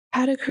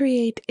how to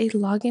create a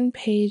login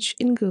page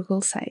in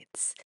Google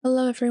Sites.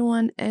 Hello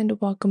everyone and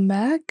welcome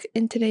back.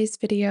 In today's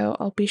video,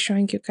 I'll be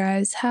showing you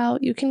guys how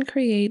you can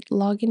create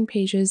login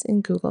pages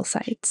in Google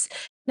Sites.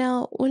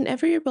 Now,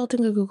 whenever you're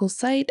building a Google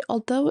site,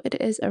 although it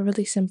is a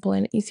really simple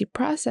and easy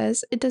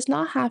process, it does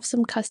not have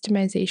some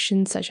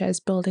customization such as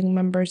building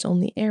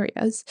members-only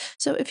areas.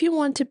 So if you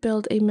want to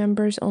build a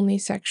members-only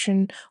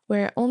section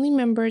where only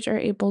members are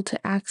able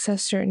to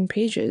access certain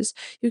pages,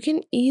 you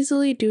can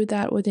easily do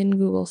that within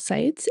Google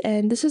Sites.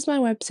 And this is my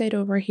website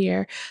over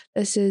here.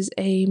 This is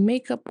a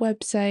makeup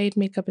website,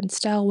 makeup and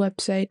style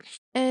website.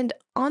 And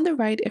on the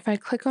right, if I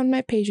click on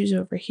my pages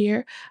over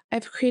here,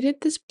 I've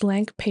created this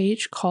blank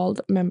page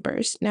called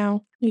members.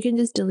 Now, you can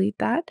just delete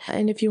that.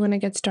 And if you want to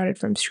get started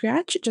from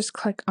scratch, just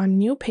click on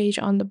new page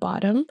on the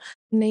bottom,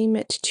 name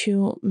it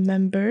to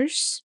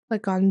members,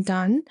 click on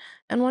done.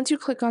 And once you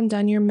click on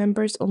done, your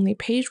members only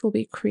page will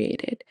be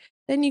created.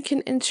 Then you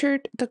can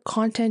insert the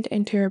content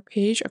into your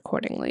page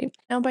accordingly.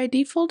 Now, by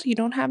default, you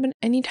don't have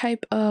any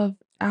type of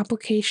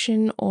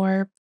application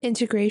or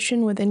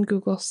integration within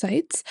Google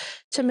Sites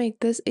to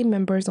make this a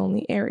members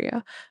only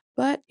area,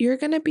 but you're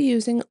going to be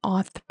using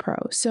Auth Pro.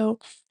 So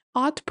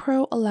Auth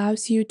Pro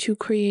allows you to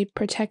create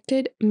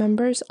protected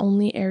members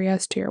only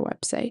areas to your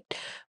website.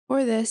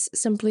 For this,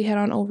 simply head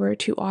on over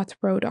to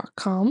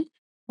authpro.com.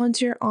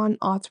 Once you're on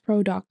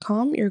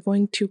authpro.com, you're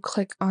going to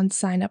click on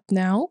sign up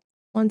now.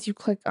 Once you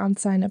click on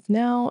sign up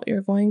now,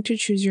 you're going to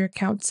choose your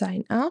account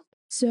sign up.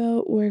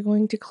 So we're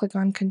going to click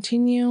on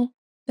continue.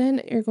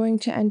 Then you're going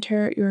to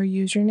enter your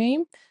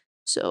username.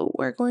 So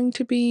we're going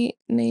to be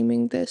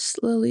naming this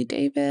Lily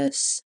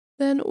Davis.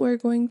 Then we're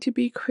going to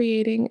be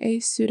creating a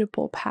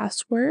suitable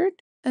password.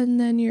 And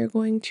then you're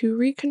going to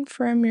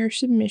reconfirm your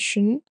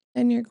submission.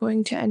 Then you're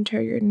going to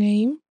enter your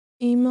name,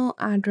 email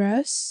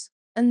address,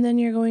 and then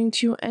you're going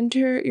to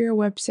enter your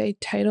website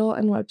title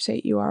and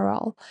website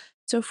URL.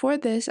 So for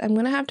this, I'm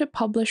going to have to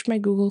publish my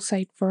Google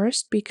site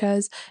first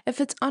because if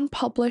it's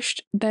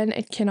unpublished, then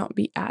it cannot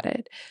be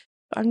added.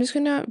 I'm just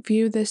going to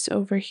view this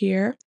over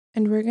here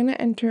and we're going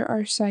to enter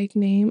our site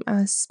name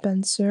as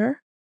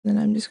Spencer. Then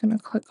I'm just going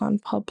to click on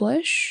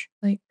publish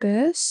like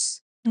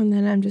this. And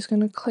then I'm just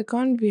going to click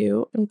on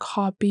view and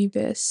copy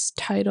this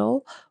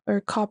title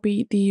or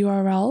copy the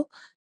URL.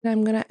 And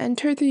I'm going to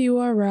enter the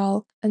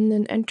URL and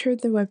then enter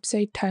the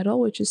website title,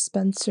 which is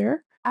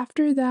Spencer.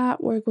 After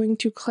that, we're going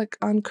to click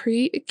on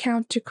create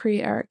account to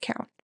create our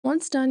account.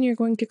 Once done, you're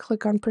going to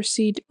click on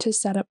proceed to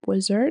setup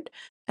wizard.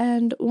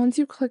 And once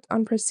you click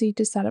on proceed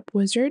to setup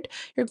wizard,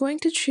 you're going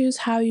to choose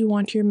how you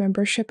want your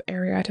membership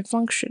area to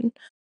function.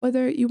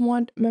 Whether you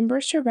want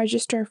members to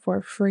register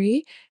for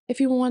free, if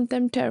you want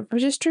them to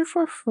register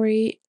for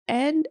free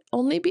and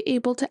only be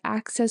able to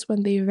access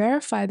when they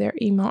verify their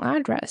email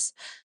address.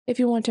 If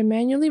you want to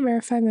manually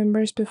verify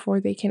members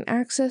before they can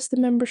access the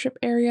membership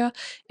area,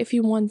 if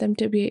you want them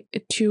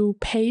to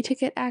pay to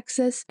get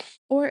access,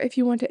 or if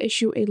you want to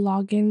issue a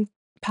login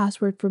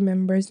password for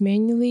members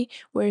manually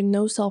where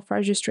no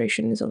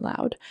self-registration is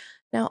allowed.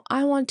 Now,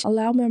 I want to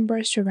allow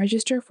members to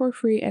register for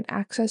free and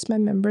access my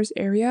members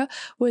area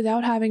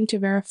without having to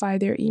verify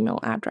their email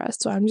address.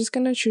 So I'm just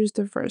going to choose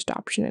the first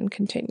option and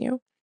continue.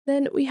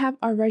 Then we have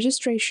our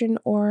registration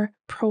or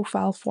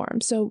profile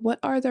form. So what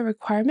are the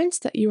requirements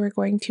that you are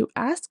going to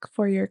ask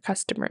for your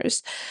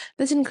customers?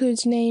 This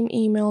includes name,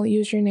 email,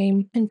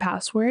 username, and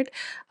password.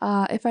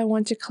 If I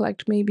want to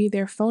collect maybe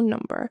their phone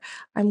number,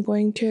 I'm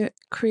going to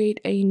create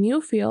a new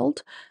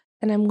field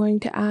and I'm going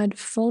to add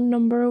phone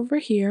number over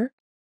here.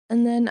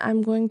 And then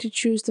I'm going to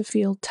choose the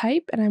field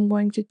type and I'm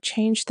going to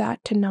change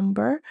that to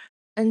number.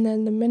 And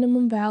then the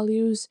minimum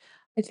values,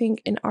 I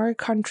think in our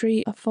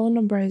country, a phone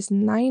number is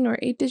 9 or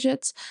 8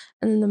 digits.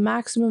 And then the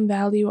maximum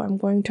value, I'm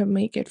going to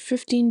make it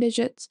 15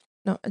 digits.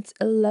 No, it's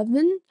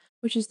 11,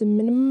 which is the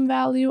minimum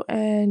value.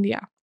 And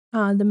yeah,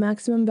 the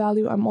maximum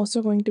value I'm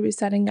also going to be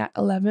setting at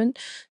 11.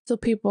 So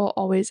people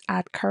always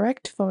add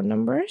correct phone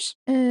numbers.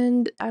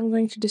 And I'm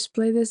going to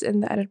display this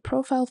in the edit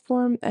profile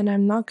form. And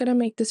I'm not going to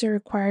make this a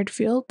required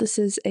field. This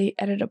is a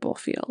editable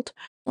field.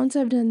 Once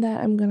I've done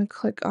that, I'm going to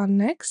click on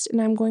next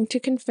and I'm going to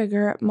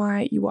configure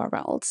my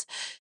URLs.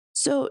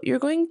 So you're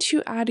going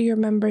to add your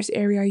members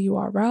area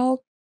URL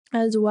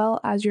as well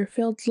as your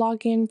field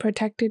login,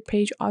 protected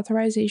page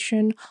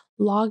authorization,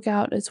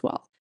 logout as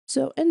well.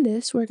 So in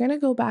this, we're going to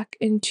go back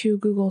into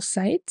Google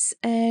Sites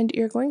and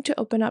you're going to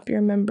open up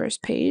your members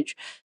page.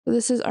 So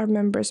this is our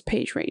members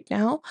page right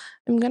now.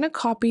 I'm going to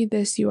copy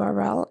this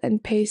URL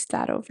and paste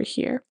that over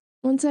here.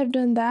 Once I've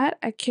done that,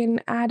 I can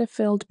add a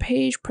filled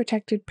page,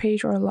 protected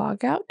page, or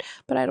logout,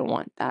 but I don't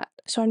want that.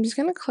 So I'm just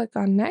going to click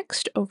on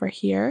next over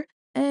here.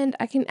 And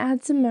I can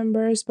add some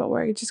members, but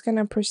we're just going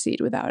to proceed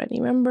without any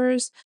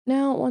members.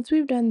 Now, once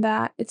we've done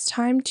that, it's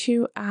time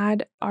to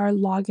add our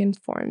login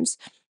forms.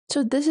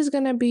 So this is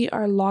going to be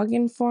our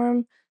login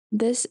form.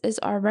 This is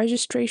our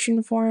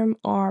registration form,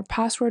 our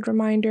password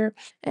reminder,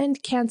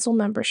 and cancel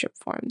membership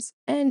forms.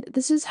 And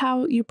this is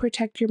how you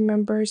protect your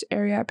members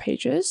area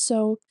pages.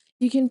 So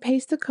You can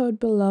paste the code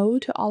below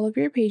to all of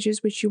your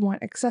pages which you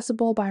want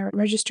accessible by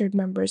registered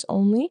members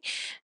only.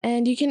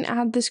 And you can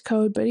add this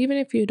code, but even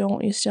if you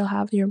don't, you still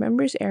have your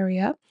members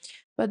area.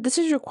 But this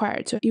is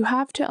required. So you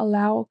have to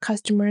allow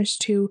customers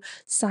to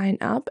sign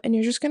up, and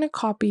you're just going to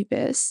copy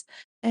this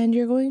and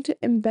you're going to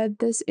embed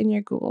this in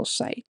your Google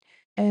site.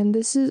 And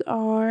this is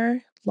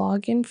our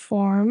login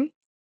form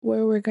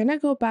where we're going to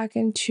go back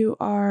into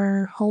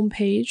our home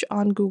page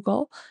on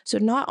Google. So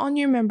not on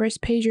your members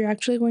page, you're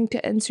actually going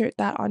to insert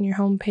that on your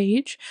home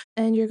page,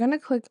 and you're going to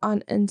click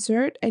on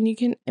insert, and you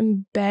can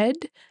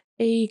embed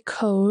a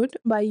code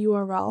by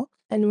URL.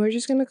 And we're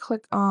just going to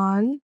click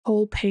on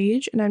whole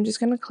page, and I'm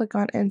just going to click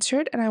on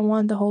insert, and I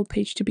want the whole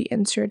page to be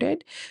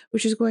inserted,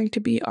 which is going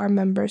to be our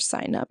members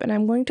sign up. And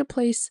I'm going to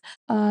place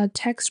a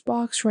text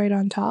box right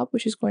on top,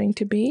 which is going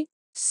to be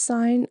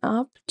sign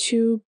up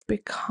to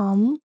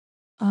become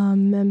a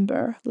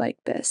member, like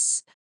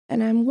this.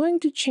 And I'm going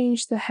to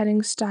change the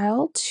heading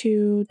style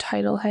to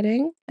title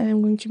heading, and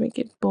I'm going to make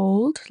it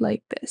bold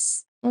like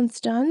this. Once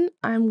done,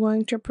 I'm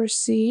going to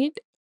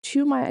proceed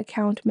to my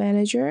account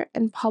manager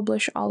and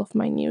publish all of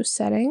my new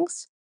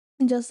settings.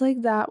 And just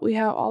like that, we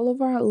have all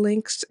of our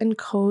links and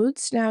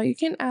codes. Now you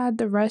can add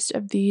the rest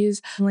of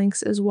these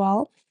links as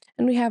well.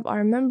 And we have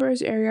our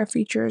members area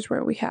features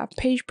where we have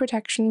page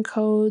protection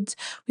codes.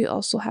 We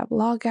also have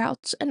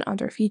logouts and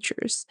other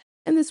features.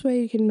 And this way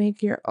you can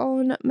make your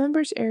own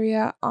members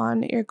area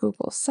on your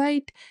Google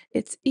site.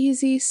 It's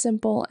easy,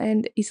 simple,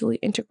 and easily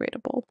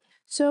integratable.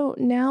 So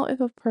now if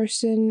a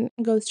person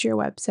goes to your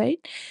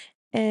website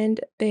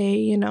and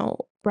they,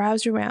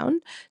 browse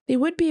around, they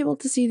would be able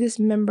to see this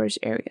members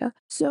area.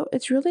 So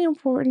it's really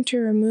important to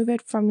remove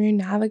it from your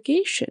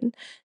navigation.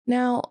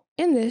 Now,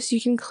 in this,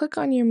 you can click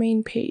on your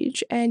main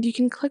page and you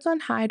can click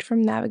on hide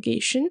from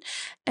navigation,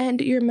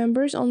 and your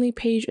members only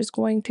page is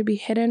going to be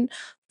hidden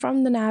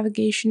from the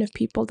navigation of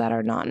people that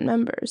are not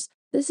members.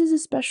 This is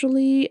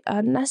especially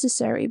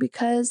necessary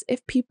because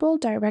if people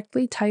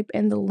directly type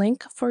in the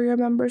link for your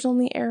members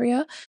only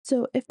area,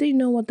 so if they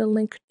know what the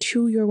link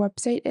to your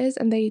website is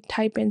and they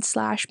type in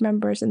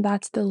 /members and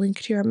that's the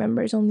link to your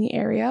members only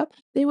area,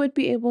 they would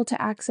be able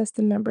to access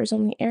the members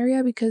only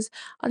area, because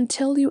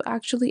until you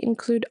actually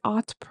include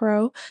auth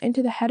pro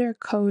into the header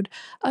code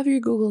of your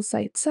Google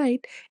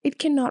site, it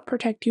cannot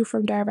protect you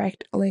from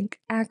direct link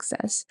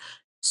access.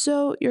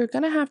 So you're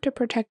going to have to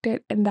protect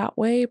it in that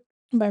way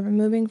by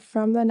removing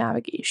from the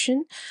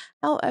navigation.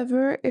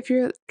 However, if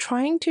you're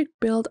trying to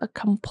build a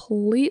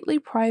completely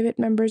private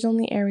members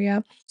only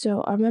area,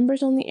 so a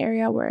members only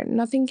area where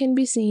nothing can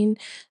be seen,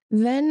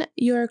 then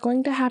you're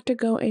going to have to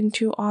go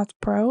into Auth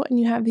Pro,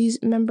 and you have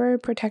these member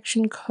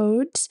protection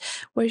codes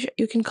which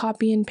you can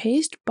copy and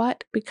paste.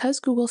 But because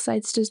Google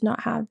Sites does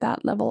not have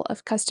that level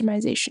of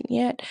customization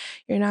yet,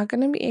 you're not going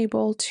to be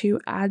able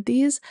to add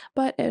these.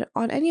 But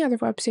on any other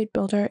website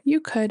builder, you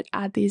could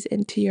add these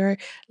into your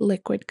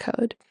liquid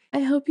code.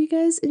 I hope you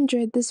guys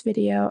enjoyed this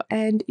video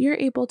and you're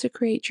able to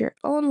create your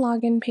own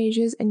login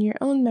pages and your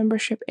own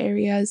membership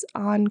areas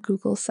on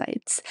Google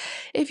Sites.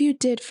 If you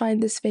did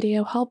find this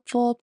video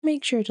helpful,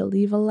 make sure to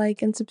leave a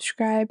like and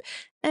subscribe.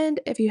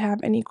 And if you have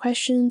any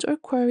questions or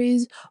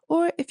queries,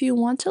 or if you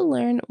want to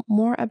learn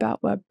more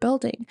about web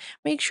building,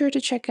 make sure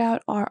to check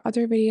out our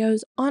other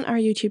videos on our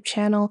YouTube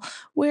channel,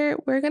 where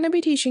we're going to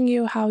be teaching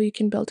you how you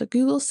can build a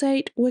Google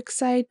site, Wix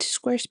site,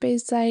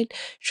 Squarespace site,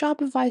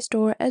 Shopify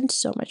store, and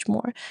so much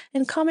more.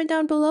 And comment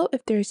down below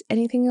if there's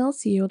anything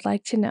else you would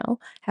like to know.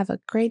 Have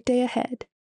a great day ahead.